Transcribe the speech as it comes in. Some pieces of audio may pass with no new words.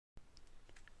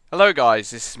Hello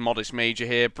guys, this is Modest Major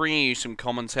here, bringing you some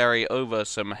commentary over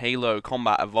some Halo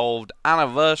Combat Evolved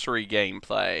Anniversary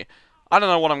gameplay. I don't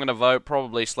know what I'm going to vote,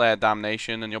 probably Slayer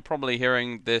Damnation, and you're probably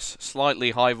hearing this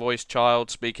slightly high-voiced child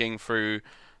speaking through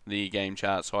the game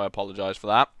chat, so I apologize for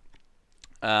that.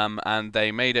 And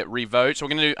they made it revote. So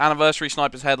we're going to do Anniversary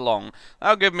Snipers Headlong.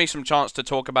 That'll give me some chance to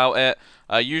talk about it.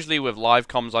 Usually with live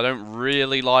comms, I don't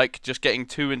really like just getting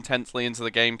too intensely into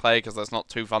the gameplay because that's not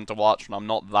too fun to watch, and I'm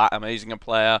not that amazing a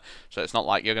player. So it's not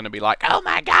like you're going to be like, oh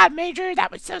my god, Major,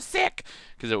 that was so sick.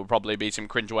 Because it will probably be some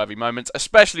cringe-worthy moments,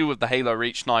 especially with the Halo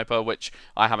Reach Sniper, which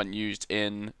I haven't used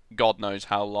in God knows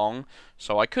how long.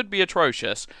 So I could be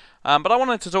atrocious. But I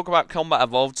wanted to talk about Combat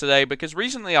Evolved today because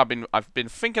recently I've been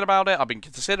thinking about it, I've been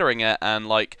considering it, and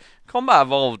like Combat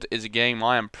Evolved is a game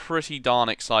I am pretty darn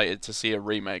excited to see a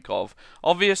remake of.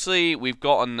 Obviously, we've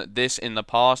gotten this in the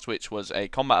past, which was a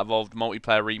Combat Evolved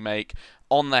multiplayer remake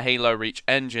on the Halo Reach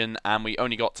engine, and we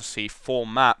only got to see 4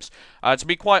 maps. To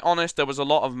be quite honest, there was a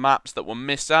lot of maps that were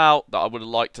missed out that I would have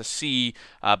liked to see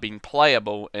being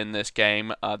playable in this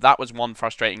game. That was one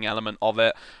frustrating element of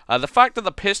it. The fact that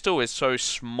the pistol is so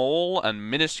small and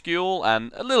minuscule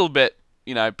and a little bit,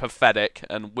 you know, pathetic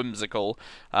and whimsical.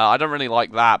 I don't really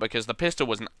like that because the pistol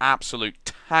was an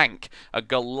absolute tank, a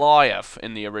Goliath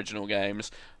in the original games,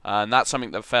 and that's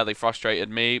something that fairly frustrated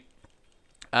me.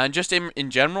 And just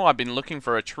in general, I've been looking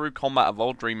for a true Combat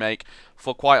Evolved remake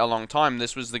for quite a long time.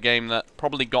 This was the game that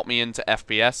probably got me into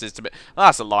FPSs.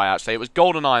 That's a lie, actually. It was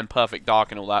GoldenEye and Perfect Dark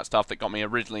and all that stuff that got me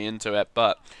originally into it.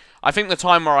 But I think the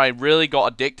time where I really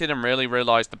got addicted and really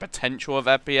realized the potential of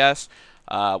FPS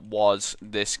was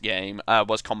this game,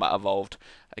 was Combat Evolved.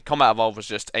 Combat Evolved was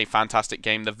just a fantastic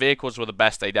game. The vehicles were the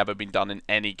best they'd ever been done in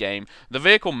any game. The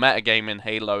vehicle metagame in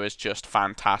Halo is just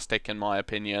fantastic in my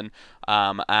opinion.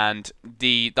 And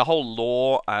the whole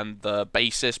lore and the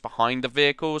basis behind the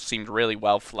vehicles seemed really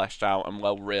well fleshed out and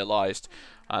well realized.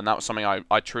 And that was something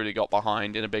I truly got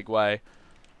behind in a big way.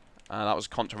 That was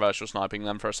controversial sniping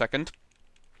them for a second.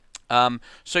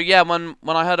 So yeah, when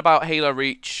I heard about Halo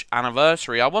Reach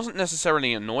Anniversary, I wasn't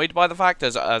necessarily annoyed by the fact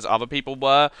as other people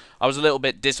were. I was a little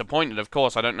bit disappointed, of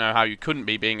course. I don't know how you couldn't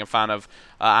be being a fan of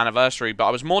Anniversary, but I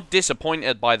was more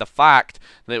disappointed by the fact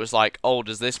that it was like, oh,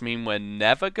 does this mean we're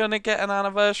never gonna get an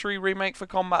Anniversary remake for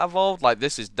Combat Evolved? Like,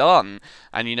 this is done.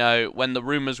 And you know, when the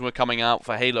rumors were coming out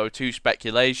for Halo 2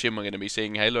 speculation, we're gonna be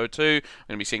seeing Halo 2, we're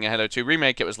gonna be seeing a Halo 2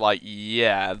 remake, it was like,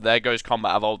 yeah, there goes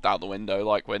Combat Evolved out the window.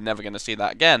 Like, we're never gonna see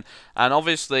that again. And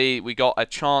obviously, we got a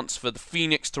chance for the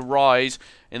Phoenix to rise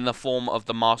in the form of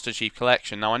the Master Chief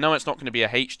Collection. Now, I know it's not going to be a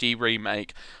HD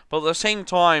remake, but at the same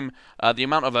time, the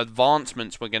amount of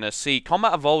advancements we're going to see.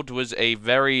 Combat Evolved was a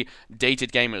very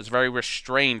dated game. It was very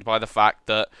restrained by the fact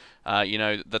that, you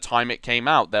know, the time it came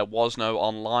out, there was no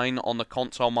online on the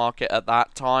console market at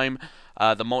that time.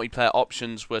 The multiplayer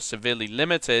options were severely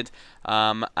limited,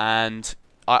 and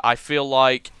I feel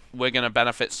like we're going to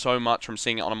benefit so much from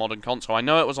seeing it on a modern console. I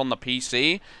know it was on the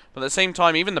PC, but at the same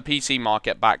time, even the PC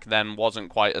market back then wasn't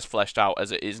quite as fleshed out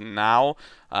as it is now.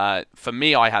 For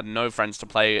me, I had no friends to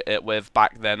play it with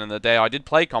back then in the day. I did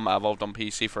play Combat Evolved on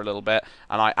PC for a little bit,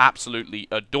 and I absolutely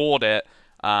adored it.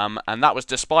 And that was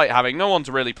despite having no one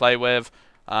to really play with,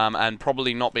 and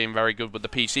probably not being very good with the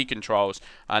PC controls.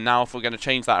 And now if we're going to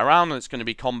change that around, and it's going to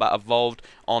be Combat Evolved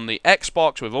on the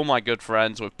Xbox with all my good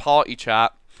friends, with party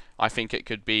chat, I think it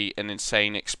could be an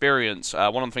insane experience.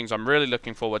 One of the things I'm really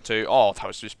looking forward to... Oh, that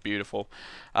was just beautiful.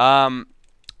 One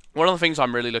of the things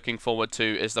I'm really looking forward to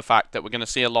is the fact that we're going to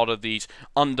see a lot of these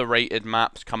underrated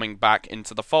maps coming back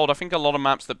into the fold. I think a lot of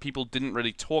maps that people didn't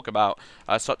really talk about,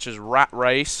 such as Rat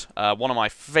Race, one of my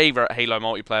favourite Halo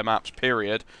multiplayer maps,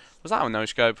 period. Was that a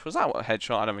no-scope? Was that a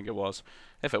headshot? I don't think it was.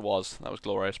 If it was, that was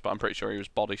glorious, but I'm pretty sure he was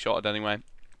body-shotted anyway.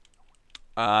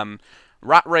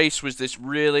 Rat Race was this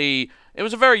really... It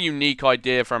was a very unique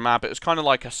idea for a map. It was kind of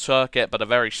like a circuit, but a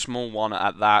very small one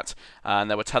at that. And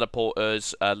there were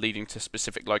teleporters leading to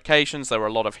specific locations. There were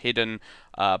a lot of hidden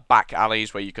back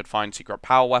alleys where you could find secret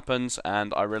power weapons,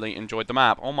 and I really enjoyed the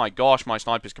map. Oh my gosh, my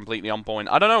sniper's completely on point.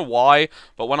 I don't know why,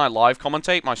 but when I live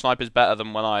commentate, my sniper's better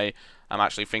than when I am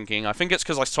actually thinking. I think it's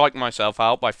because I psych myself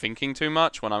out by thinking too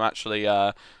much when I'm actually...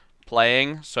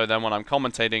 playing, so then when I'm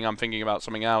commentating I'm thinking about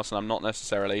something else and I'm not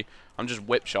necessarily, I'm just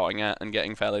whip-shotting it and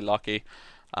getting fairly lucky.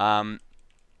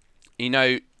 You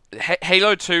know,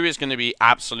 Halo 2 is going to be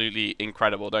absolutely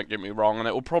incredible, don't get me wrong, and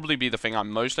it will probably be the thing I'm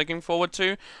most looking forward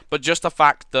to, but just the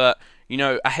fact that, you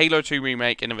know, a Halo 2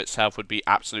 remake in of itself would be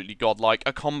absolutely godlike.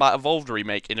 A Combat Evolved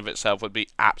remake in of itself would be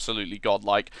absolutely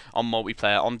godlike on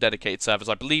multiplayer, on dedicated servers.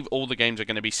 I believe all the games are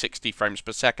going to be 60 frames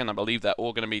per second. I believe they're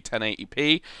all going to be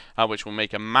 1080p, which will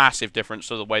make a massive difference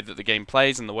to the way that the game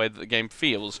plays and the way that the game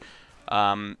feels.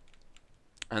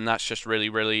 And that's just really,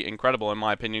 really incredible in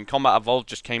my opinion. Combat Evolved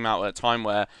just came out at a time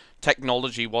where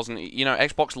technology wasn't, you know,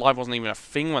 Xbox Live wasn't even a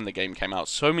thing when the game came out.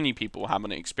 So many people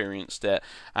haven't experienced it.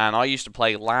 And I used to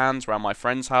play LANs around my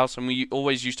friend's house, and we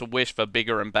always used to wish for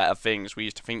bigger and better things. We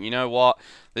used to think, you know what,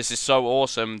 this is so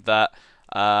awesome that,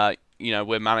 you know,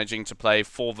 we're managing to play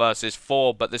 4 versus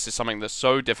 4, but this is something that's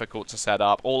so difficult to set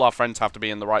up. All our friends have to be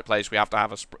in the right place. We have to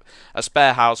have a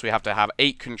spare house. We have to have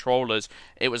 8 controllers.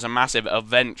 It was a massive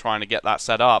event trying to get that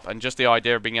set up, and just the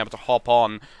idea of being able to hop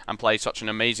on and play such an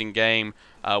amazing game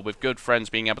with good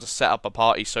friends, being able to set up a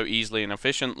party so easily and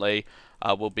efficiently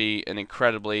will be an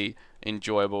incredibly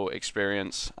enjoyable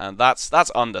experience, and that's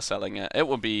underselling it. It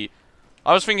will be...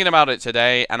 I was thinking about it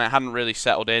today, and it hadn't really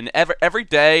settled in. Every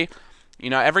day... You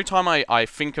know, every time I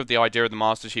think of the idea of the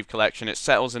Master Chief Collection, it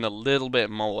settles in a little bit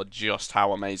more just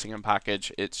how amazing and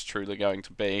packaged it's truly going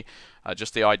to be.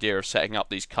 Just the idea of setting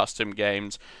up these custom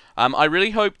games. I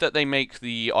really hope that they make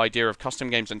the idea of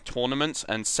custom games and tournaments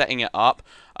and setting it up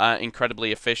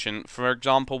incredibly efficient. For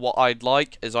example, what I'd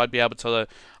like is I'd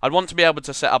want to be able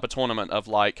to set up a tournament of,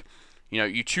 like, you know,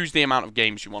 you choose the amount of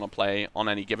games you want to play on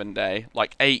any given day,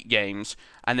 like 8 games,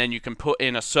 and then you can put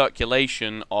in a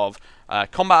circulation of a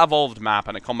Combat Evolved map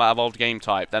and a Combat Evolved game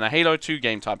type, then a Halo 2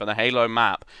 game type and a Halo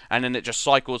map, and then it just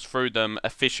cycles through them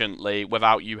efficiently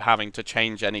without you having to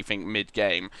change anything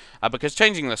mid-game. Because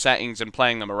changing the settings and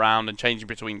playing them around and changing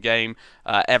between game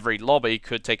every lobby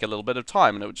could take a little bit of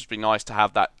time, and it would just be nice to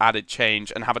have that added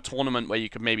change and have a tournament where you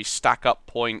could maybe stack up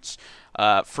points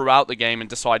throughout the game and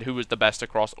decide who was the best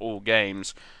across all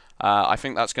games. I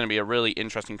think that's going to be a really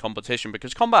interesting competition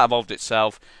because Combat Evolved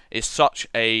itself is such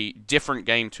a different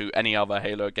game to any other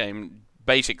Halo game,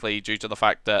 basically due to the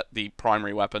fact that the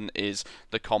primary weapon is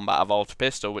the Combat Evolved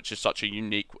pistol, which is such a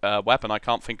unique weapon. I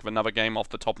can't think of another game off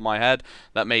the top of my head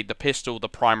that made the pistol the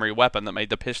primary weapon, that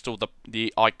made the pistol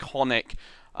the iconic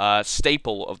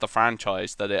staple of the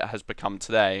franchise that it has become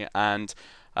today. And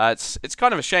it's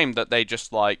kind of a shame that they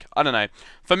just, like, I don't know.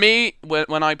 For me,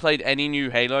 when I played any new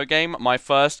Halo game, my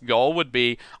first goal would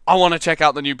be, I want to check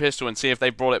out the new pistol and see if they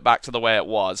brought it back to the way it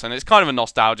was. And it's kind of a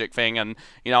nostalgic thing, and,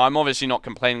 you know, I'm obviously not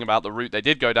complaining about the route they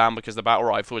did go down because the battle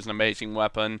rifle is an amazing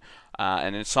weapon,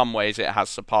 and in some ways it has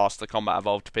surpassed the Combat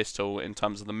Evolved pistol in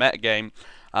terms of the metagame.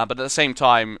 But at the same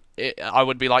time, I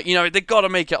would be like, you know, they got to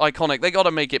make it iconic, they got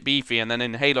to make it beefy. And then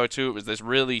in Halo 2, it was this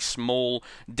really small,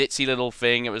 ditzy little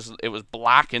thing. It was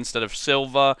black instead of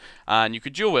silver, and you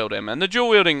could dual wield him. And the dual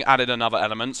wielding added another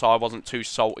element, so I wasn't too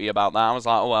salty about that. I was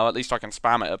like, oh well, at least I can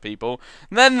spam it at people.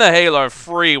 And then the Halo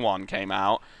 3 one came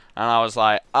out, and I was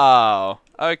like, oh,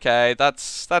 okay,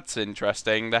 that's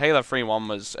interesting. The Halo 3 one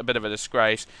was a bit of a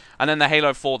disgrace. And then the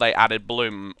Halo 4, they added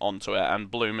Bloom onto it, and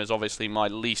Bloom is obviously my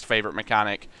least favorite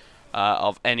mechanic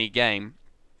of any game.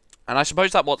 And I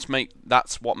suppose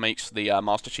that's what makes the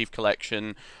Master Chief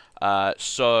Collection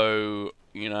so,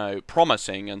 you know,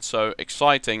 promising and so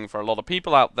exciting for a lot of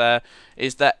people out there,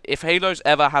 is that if Halo's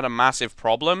ever had a massive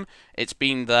problem, it's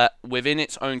been that within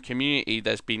its own community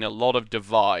there's been a lot of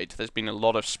divide, there's been a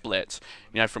lot of splits.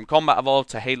 You know, from Combat Evolved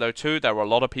to Halo 2, there were a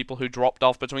lot of people who dropped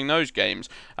off between those games.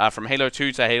 From Halo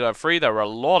 2 to Halo 3, there were a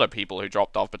lot of people who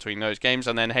dropped off between those games,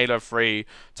 and then Halo 3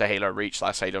 to Halo Reach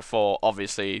 / Halo 4,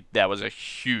 obviously there was a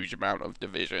huge amount of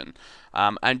division.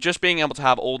 And just being able to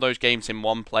have all those games in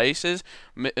one place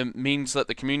means that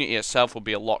the community itself will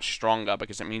be a lot stronger,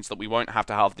 because it means that we won't have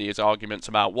to have these arguments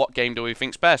about what game do we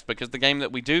think's best, because the game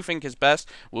that we do think is best,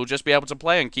 we'll just be able to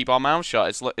play and keep our mouths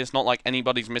shut. It's not like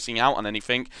anybody's missing out on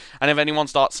anything. And if anyone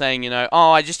starts saying, you know,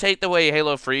 oh, I just hate the way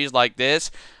Halo 3 is like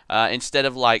this, instead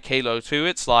of like Halo 2,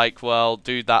 it's like, well,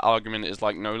 dude, that argument is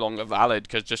like no longer valid,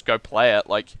 because just go play it.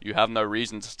 Like, you have no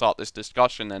reason to start this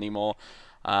discussion anymore.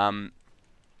 And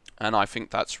I think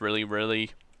that's really,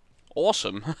 really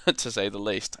awesome, to say the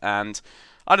least. And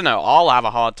I don't know, I'll have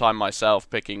a hard time myself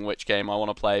picking which game I want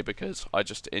to play, because I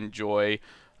just enjoy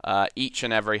each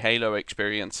and every Halo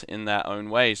experience in their own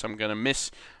way. So I'm going to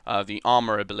miss the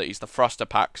armor abilities, the thruster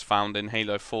packs found in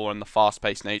Halo 4 and the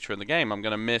fast-paced nature of the game. I'm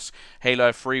going to miss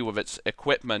Halo 3 with its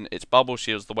equipment, its bubble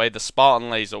shields, the way the Spartan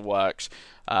laser works,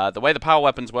 the way the power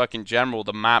weapons work in general,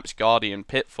 the maps, Guardian,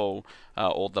 Pitfall,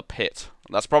 or the Pit.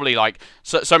 That's probably like,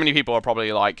 so many people are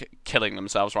probably like killing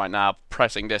themselves right now,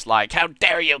 pressing dislike. How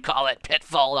dare you call it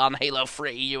Pitfall on Halo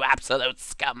 3, you absolute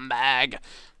scumbag.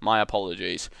 My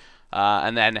apologies.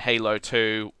 And then Halo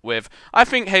 2 with... I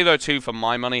think Halo 2, for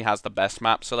my money, has the best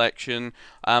map selection.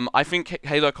 I think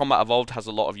Halo Combat Evolved has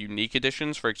a lot of unique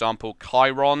additions. For example,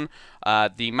 Chiron,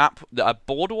 the map...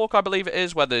 Boardwalk, I believe it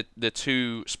is, where the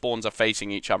two spawns are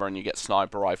facing each other and you get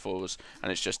sniper rifles.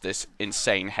 And it's just this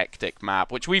insane, hectic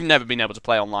map, which we've never been able to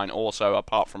play online also,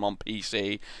 apart from on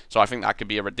PC. So I think that could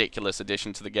be a ridiculous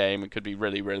addition to the game. It could be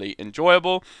really, really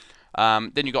enjoyable.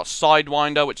 Then you got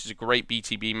Sidewinder, which is a great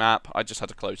BTB map. I just had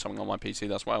to close something on my PC,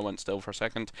 that's why I went still for a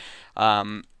second.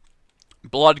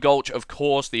 Blood Gulch, of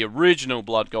course, the original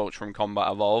Blood Gulch from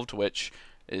Combat Evolved, which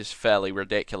is fairly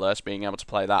ridiculous, being able to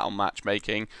play that on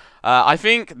matchmaking. I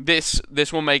think this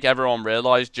will make everyone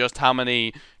realize just how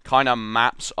many kind of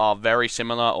maps are very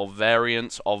similar or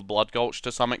variants of Blood Gulch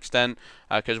to some extent,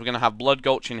 because we're going to have Blood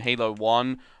Gulch in Halo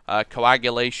 1,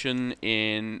 Coagulation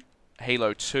in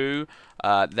Halo 2,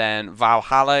 then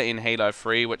Valhalla in Halo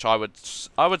 3, which I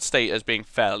would state as being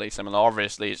fairly similar.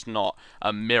 Obviously, it's not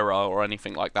a mirror or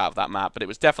anything like that of that map, but it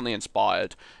was definitely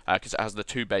inspired because it has the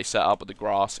 2-base setup with the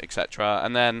grass, etc.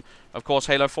 And then, of course,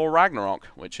 Halo 4 Ragnarok,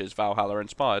 which is Valhalla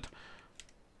inspired.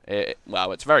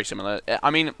 Well, it's very similar. I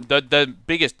mean, the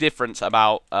biggest difference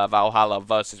about Valhalla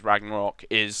versus Ragnarok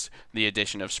is the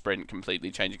addition of Sprint completely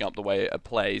changing up the way it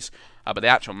plays. But the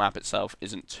actual map itself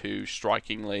isn't too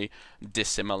strikingly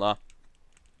dissimilar.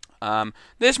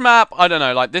 This map, I don't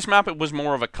know, like, this map, it was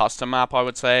more of a custom map, I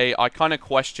would say. I kind of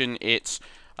question its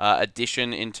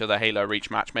addition into the Halo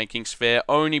Reach matchmaking sphere,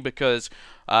 only because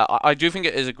I do think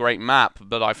it is a great map,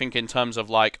 but I think in terms of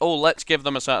like, oh, let's give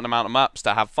them a certain amount of maps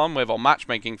to have fun with on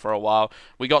matchmaking for a while,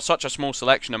 we got such a small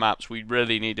selection of maps, we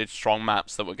really needed strong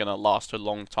maps that were going to last a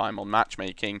long time on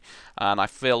matchmaking, and I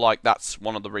feel like that's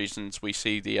one of the reasons we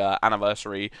see the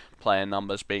anniversary player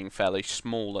numbers being fairly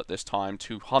small at this time,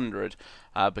 200,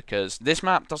 because this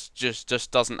map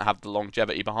just doesn't have the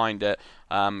longevity behind it,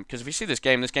 because if you see this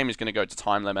game is going to go to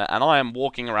time limit, and I am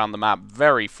walking around the map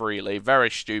very freely, very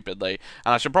stupidly,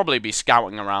 and I should probably be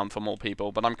scouting around for more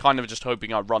people, but I'm kind of just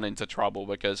hoping I run into trouble,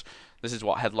 because this is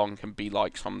what Headlong can be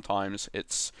like sometimes.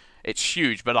 It's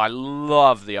huge, but I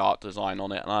love the art design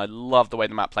on it, and I love the way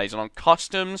the map plays, and on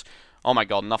customs, oh my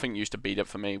god, nothing used to beat it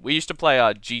for me. We used to play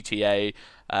GTA,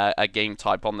 a game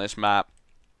type on this map,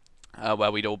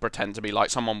 where we'd all pretend to be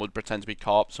like, someone would pretend to be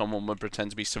cop, someone would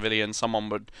pretend to be civilian, someone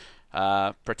would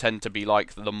pretend to be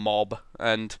like the mob,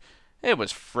 and it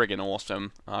was friggin'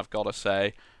 awesome, I've got to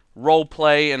say.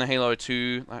 Roleplay in Halo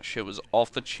 2, that shit was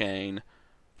off the chain.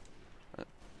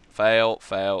 Fail,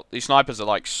 fail. These snipers are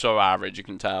like so average, you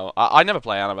can tell. I never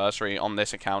play Anniversary on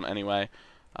this account anyway,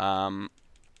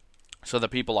 so the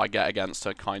people I get against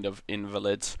are kind of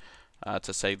invalids,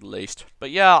 to say the least.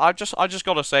 But yeah, I just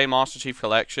gotta say, Master Chief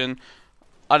Collection,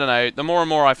 I don't know, the more and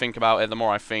more I think about it, the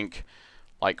more I think,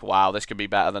 like, wow, this could be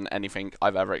better than anything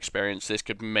I've ever experienced. This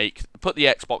could put the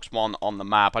Xbox One on the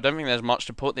map. I don't think there's much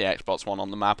to put the Xbox One on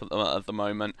the map at the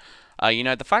moment. You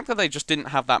know, the fact that they just didn't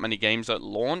have that many games at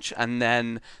launch, and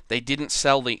then they didn't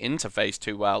sell the interface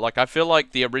too well. Like, I feel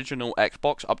like the original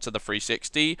Xbox up to the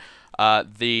 360,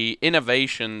 the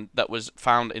innovation that was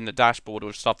found in the dashboard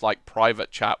was stuff like private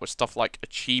chat, with stuff like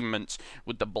achievements,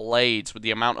 with the blades, with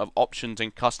the amount of options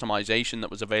and customization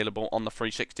that was available on the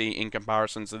 360 in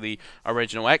comparison to the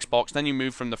original Xbox. Then you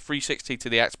move from the 360 to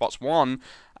the Xbox One,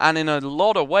 and in a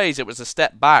lot of ways it was a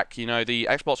step back. You know, the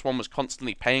Xbox One was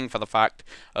constantly paying for the fact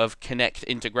of Kinect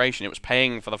integration. It was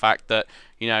paying for the fact that,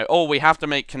 you know, oh, we have to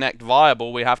make Kinect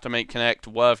viable, we have to make Kinect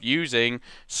worth using,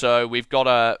 so we've got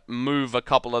to move a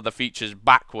couple of the features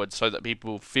backwards so that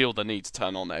people feel the need to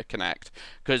turn on their Kinect.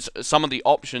 Because some of the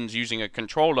options using a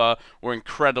controller were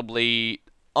incredibly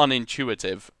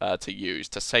unintuitive to use,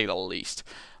 to say the least.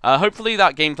 Hopefully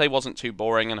that gameplay wasn't too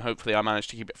boring, and hopefully I managed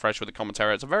to keep it fresh with the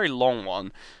commentary. It's a very long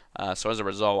one, so as a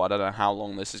result, I don't know how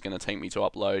long this is going to take me to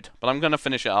upload, but I'm going to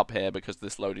finish it up here because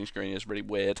this loading screen is really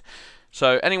weird.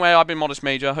 So anyway, I've been Modest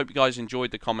Major. Hope you guys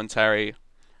enjoyed the commentary.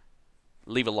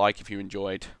 Leave a like if you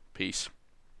enjoyed. Peace.